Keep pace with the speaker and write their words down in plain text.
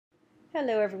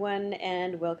Hello everyone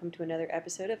and welcome to another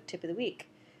episode of Tip of the Week.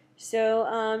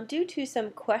 So due to some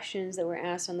questions that were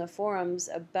asked on the forums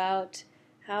about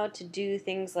how to do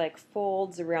things like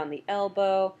folds around the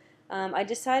elbow, I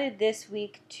decided this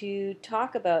week to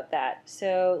talk about that.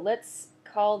 So let's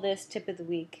call this Tip of the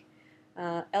Week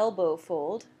elbow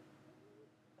fold.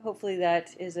 Hopefully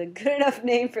that is a good enough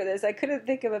name for this. I couldn't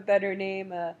think of a better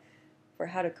name for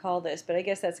how to call this, but I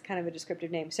guess that's kind of a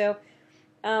descriptive name. So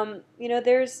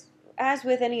there's, as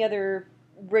with any other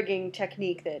rigging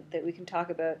technique that we can talk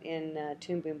about in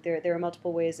Toon Boom, there are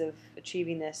multiple ways of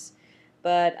achieving this.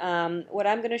 But what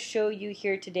I'm going to show you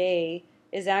here today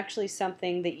is actually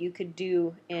something that you could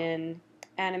do in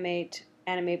Animate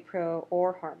Pro,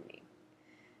 or Harmony.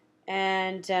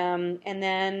 And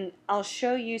then I'll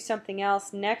show you something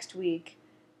else next week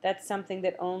that's something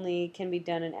that only can be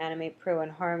done in Animate Pro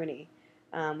and Harmony,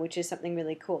 which is something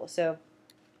really cool. So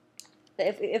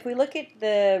if we look at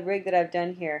the rig that I've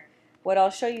done here, what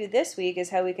I'll show you this week is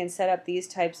how we can set up these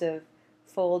types of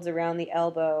folds around the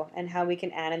elbow and how we can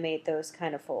animate those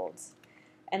kind of folds.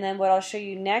 And then what I'll show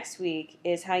you next week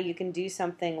is how you can do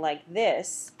something like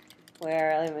this,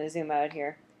 where, I'm going to zoom out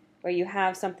here, where you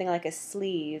have something like a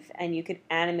sleeve and you could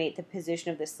animate the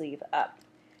position of the sleeve up.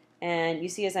 And you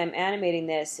see as I'm animating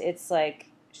this, it's like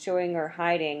showing or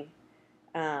hiding,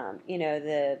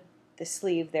 the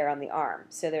sleeve there on the arm.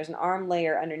 So there's an arm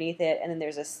layer underneath it, and then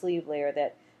there's a sleeve layer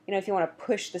that, if you want to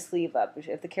push the sleeve up,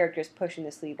 if the character is pushing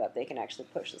the sleeve up, they can actually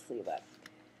push the sleeve up.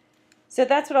 So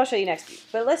that's what I'll show you next week.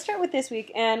 But let's start with this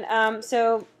week. And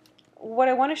so what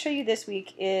I want to show you this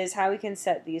week is how we can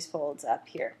set these folds up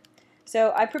here.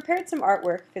 So I prepared some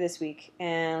artwork for this week,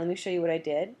 and let me show you what I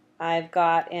did. I've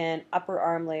got an upper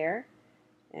arm layer,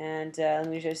 and let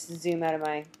me just zoom out of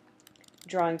my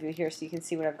drawing view here so you can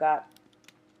see what I've got.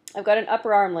 I've got an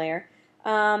upper arm layer.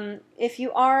 If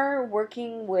you are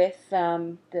working with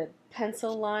the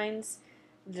pencil lines,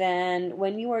 then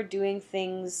when you are doing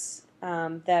things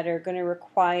that are going to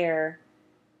require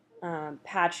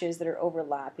patches that are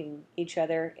overlapping each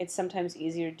other, it's sometimes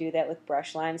easier to do that with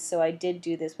brush lines. So I did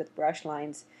do this with brush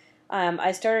lines.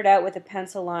 I started out with a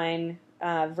pencil line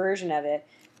version of it.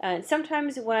 And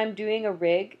sometimes when I'm doing a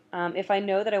rig, if I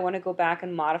know that I want to go back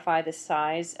and modify the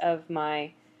size of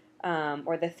my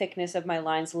or the thickness of my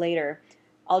lines later,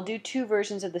 I'll do two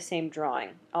versions of the same drawing.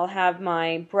 I'll have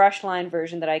my brush line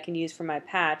version that I can use for my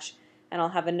patch, and I'll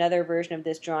have another version of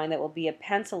this drawing that will be a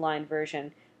pencil line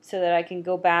version, so that I can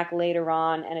go back later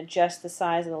on and adjust the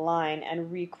size of the line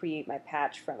and recreate my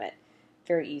patch from it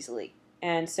very easily.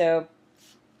 And so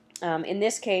in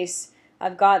this case,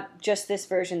 I've got just this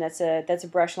version that's a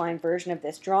brush line version of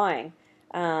this drawing,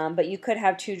 but you could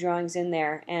have two drawings in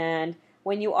there. And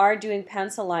when you are doing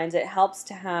pencil lines, it helps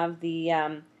to have the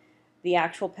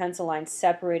actual pencil line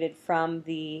separated from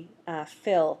the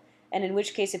fill. And in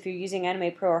which case, if you're using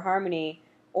Animate Pro or Harmony,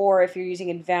 or if you're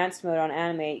using advanced mode on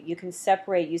Animate, you can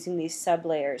separate using these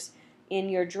sublayers. In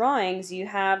your drawings, you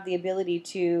have the ability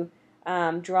to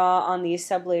draw on these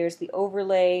sublayers the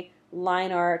overlay,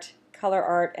 line art, color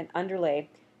art, and underlay.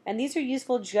 And these are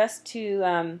useful just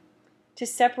to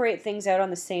separate things out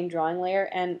on the same drawing layer.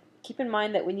 And keep in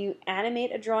mind that when you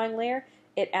animate a drawing layer,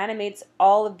 it animates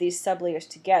all of these sublayers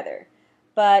together.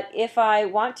 But if I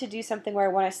want to do something where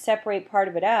I want to separate part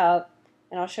of it out,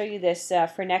 and I'll show you this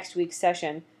for next week's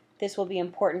session, this will be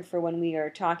important for when we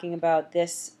are talking about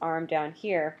this arm down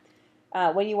here.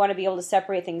 When you want to be able to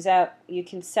separate things out, you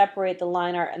can separate the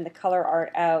line art and the color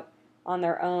art out on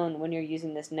their own when you're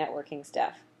using this networking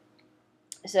stuff.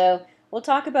 So we'll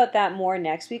talk about that more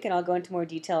next week, and I'll go into more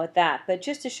detail with that. But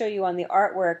just to show you on the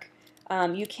artwork,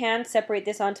 you can separate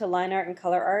this onto line art and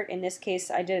color art. In this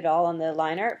case, I did it all on the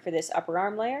line art for this upper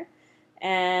arm layer,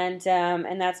 and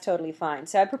that's totally fine.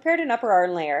 So I prepared an upper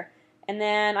arm layer, and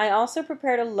then I also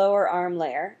prepared a lower arm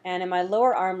layer. And in my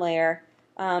lower arm layer,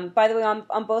 by the way,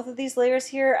 on both of these layers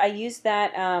here, I used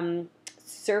that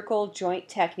circle joint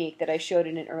technique that I showed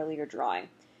in an earlier drawing.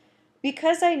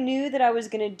 Because I knew that I was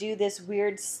going to do this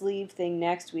weird sleeve thing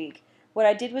next week, what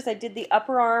I did was I did the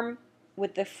upper arm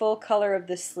with the full color of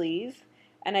the sleeve,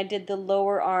 and I did the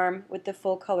lower arm with the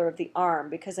full color of the arm,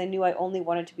 because I knew I only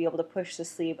wanted to be able to push the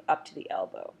sleeve up to the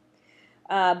elbow.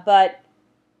 But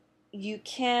you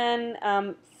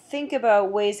can think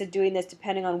about ways of doing this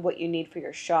depending on what you need for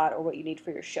your shot or what you need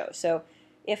for your show. So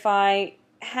if I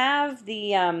have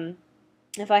the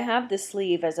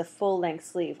sleeve as a full-length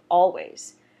sleeve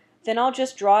always, then I'll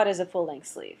just draw it as a full-length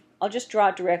sleeve. I'll just draw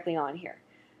it directly on here.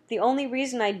 The only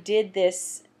reason I did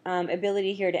this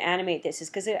ability here to animate this is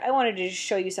because I wanted to just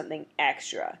show you something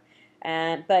extra.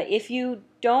 But if you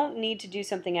don't need to do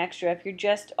something extra, if you're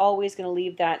just always going to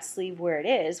leave that sleeve where it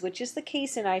is, which is the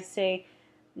case in, I'd say,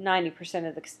 90%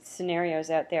 of the scenarios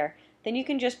out there, then you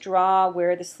can just draw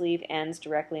where the sleeve ends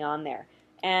directly on there.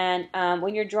 And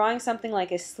when you're drawing something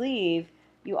like a sleeve,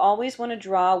 you always want to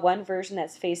draw one version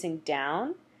that's facing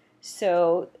down.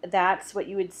 So that's what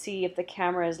you would see if the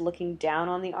camera is looking down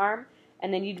on the arm.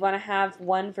 And then you'd want to have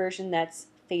one version that's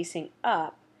facing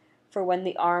up for when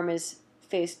the arm is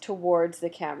faced towards the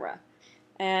camera.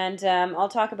 And I'll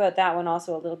talk about that one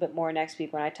also a little bit more next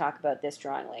week when I talk about this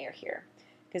drawing layer here,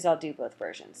 because I'll do both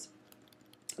versions.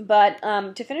 But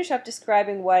to finish up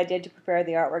describing what I did to prepare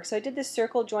the artwork, so I did this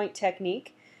circle joint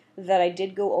technique that I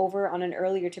did go over on an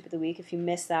earlier tip of the week. If you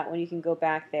missed that one, you can go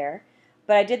back there.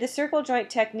 But I did the circle joint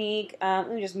technique. Let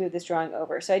me just move this drawing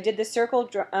over. So I did the circle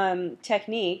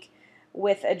technique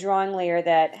with a drawing layer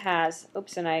that has,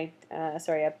 oops, and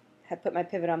sorry, I had put my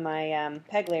pivot on my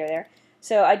peg layer there.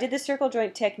 So I did the circle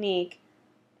joint technique,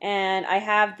 and I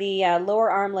have the lower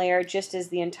arm layer just as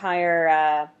the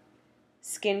entire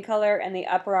skin color, and the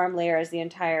upper arm layer as the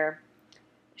entire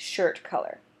shirt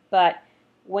color. But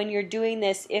when you're doing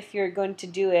this, if you're going to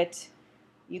do it,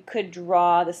 you could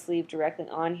draw the sleeve directly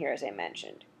on here, as I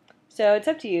mentioned. So it's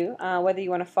up to you whether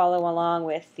you want to follow along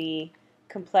with the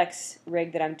complex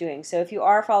rig that I'm doing. So if you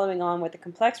are following on with the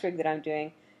complex rig that I'm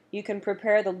doing, you can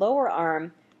prepare the lower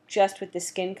arm just with the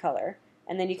skin color,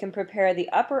 and then you can prepare the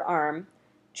upper arm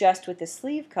just with the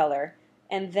sleeve color,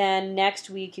 and then next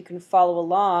week you can follow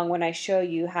along when I show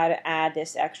you how to add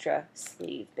this extra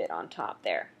sleeve bit on top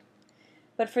there.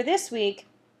 But for this week,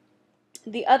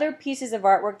 the other pieces of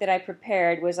artwork that I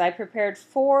prepared was I prepared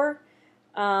 4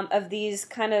 of these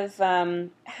kind of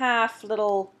half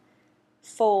little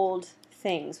fold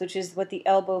things, which is what the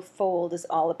elbow fold is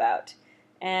all about.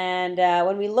 And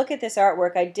when we look at this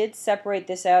artwork, I did separate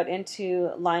this out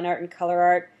into line art and color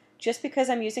art just because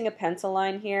I'm using a pencil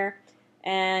line here.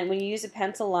 And when you use a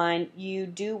pencil line, you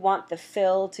do want the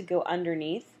fill to go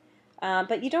underneath.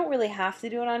 But you don't really have to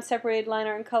do it on separated line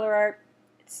art and color art.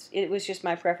 It was just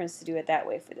my preference to do it that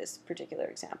way for this particular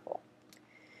example.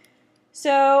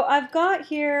 So I've got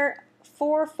here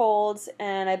 4 folds,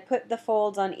 and I put the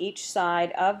folds on each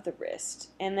side of the wrist.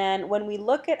 And then when we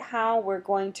look at how we're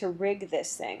going to rig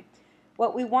this thing,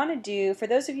 what we want to do, for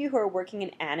those of you who are working in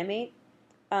Animate,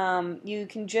 you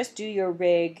can just do your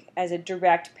rig as a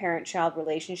direct parent-child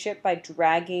relationship by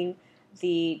dragging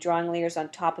the drawing layers on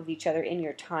top of each other in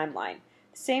your timeline.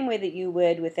 Same way that you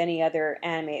would with any other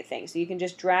Animate thing. So you can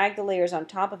just drag the layers on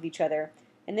top of each other.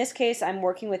 In this case, I'm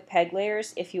working with peg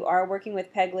layers. If you are working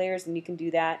with peg layers, then you can do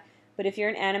that. But if you're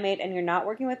in Animate and you're not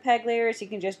working with peg layers, you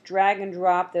can just drag and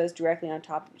drop those directly on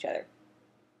top of each other.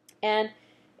 And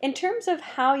in terms of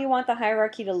how you want the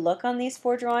hierarchy to look on these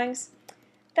 4 drawings,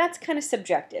 that's kind of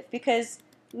subjective, because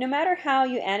no matter how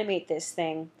you animate this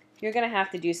thing, you're going to have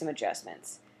to do some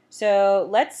adjustments. So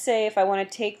let's say if I want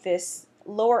to take this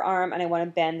lower arm and I want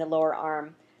to bend the lower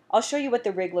arm, I'll show you what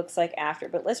the rig looks like after,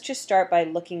 but let's just start by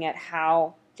looking at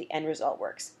how the end result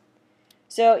works.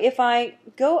 So if I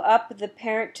go up the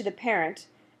parent to the parent,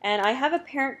 and I have a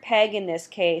parent peg in this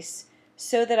case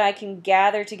so that I can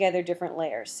gather together different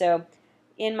layers. So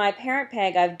in my parent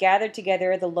peg, I've gathered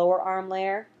together the lower arm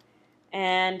layer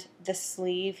and the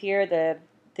sleeve here, the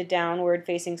downward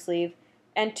facing sleeve,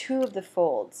 and 2 of the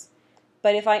folds.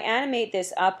 But if I animate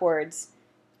this upwards,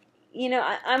 you know,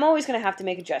 I'm always going to have to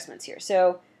make adjustments here.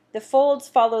 So the folds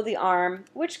follow the arm,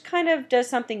 which kind of does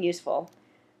something useful.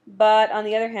 But on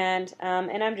the other hand,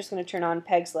 and I'm just going to turn on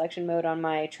peg selection mode on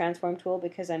my transform tool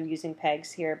because I'm using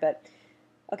pegs here. But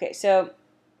okay, so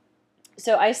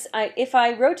if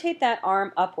I rotate that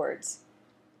arm upwards,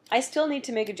 I still need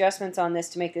to make adjustments on this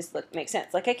to make this make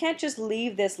sense. Like, I can't just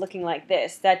leave this looking like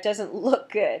this. That doesn't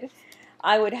look good.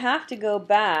 I would have to go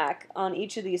back on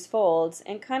each of these folds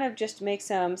and kind of just make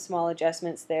some small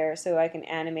adjustments there so I can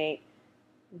animate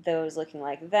those looking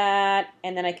like that,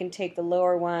 and then I can take the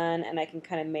lower one and I can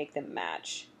kind of make them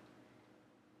match.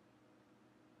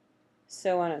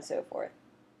 So on and so forth.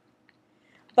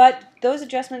 But those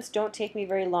adjustments don't take me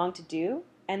very long to do,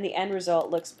 and the end result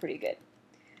looks pretty good.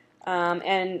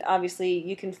 And obviously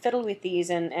you can fiddle with these,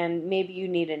 and maybe you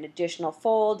need an additional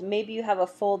fold. Maybe you have a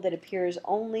fold that appears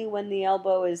only when the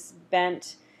elbow is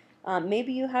bent.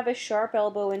 Maybe you have a sharp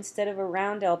elbow instead of a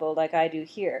round elbow like I do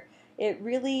here. It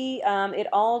really, it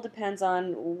all depends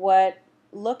on what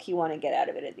look you want to get out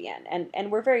of it at the end. And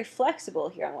we're very flexible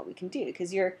here on what we can do,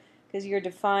 because you're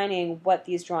defining what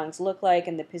these drawings look like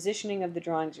and the positioning of the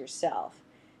drawings yourself.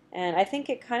 And I think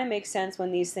it kind of makes sense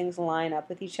when these things line up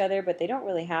with each other, but they don't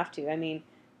really have to. I mean,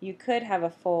 you could have a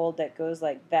fold that goes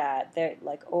like that. They're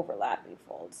like overlapping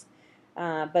folds.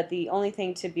 But the only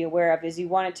thing to be aware of is you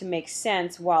want it to make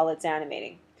sense while it's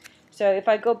animating. So if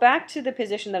I go back to the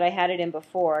position that I had it in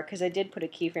before, because I did put a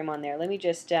keyframe on there, let me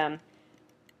just, I'm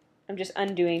just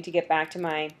undoing to get back to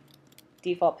my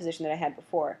default position that I had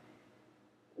before.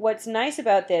 What's nice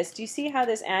about this, do you see how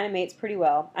this animates pretty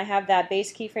well? I have that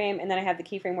base keyframe, and then I have the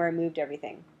keyframe where I moved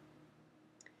everything.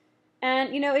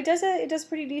 And you know, it does a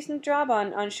pretty decent job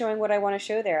on showing what I want to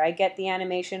show there. I get the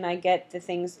animation, I get the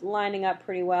things lining up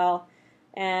pretty well,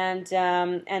 and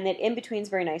it in betweens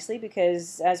very nicely,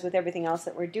 because as with everything else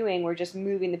that we're doing, we're just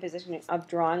moving the position of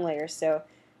drawing layers. So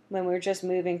when we're just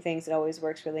moving things, it always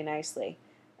works really nicely.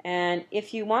 And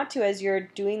if you want to, as you're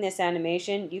doing this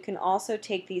animation, you can also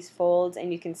take these folds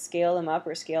and you can scale them up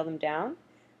or scale them down.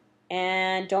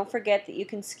 And don't forget that you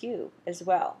can skew as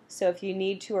well. So if you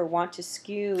need to or want to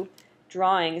skew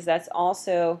drawings, that's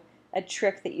also a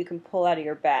trick that you can pull out of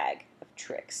your bag of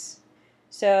tricks.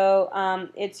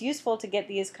 So it's useful to get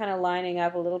these kind of lining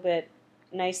up a little bit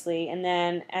nicely, and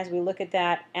then as we look at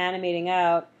that animating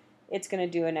out, it's going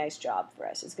to do a nice job for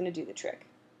us. It's going to do the trick.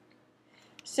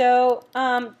 So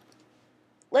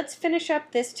let's finish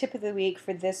up this tip of the week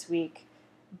for this week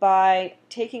by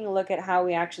taking a look at how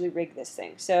we actually rig this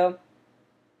thing. So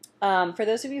for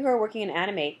those of you who are working in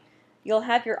Animate, you'll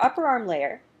have your upper arm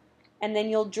layer, and then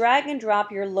you'll drag and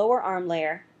drop your lower arm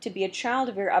layer to be a child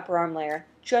of your upper arm layer,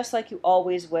 just like you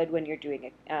always would when you're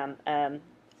doing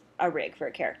a rig for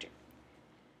a character.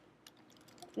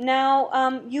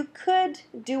 Now, you could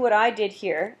do what I did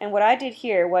here, and what I did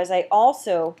here was I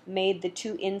also made the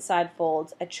two inside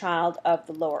folds a child of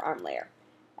the lower arm layer.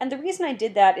 And the reason I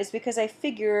did that is because I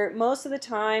figure most of the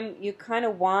time you kind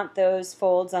of want those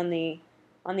folds on the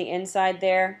inside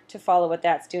there to follow what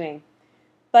that's doing.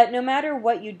 But no matter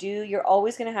what you do, you're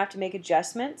always going to have to make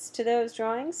adjustments to those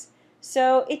drawings.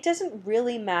 So it doesn't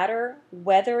really matter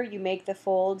whether you make the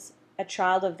folds a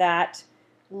child of that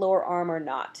lower arm or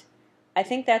not. I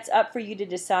think that's up for you to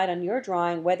decide on your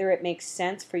drawing whether it makes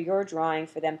sense for your drawing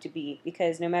for them to be,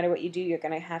 because no matter what you do, you're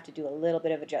going to have to do a little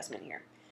bit of adjustment here.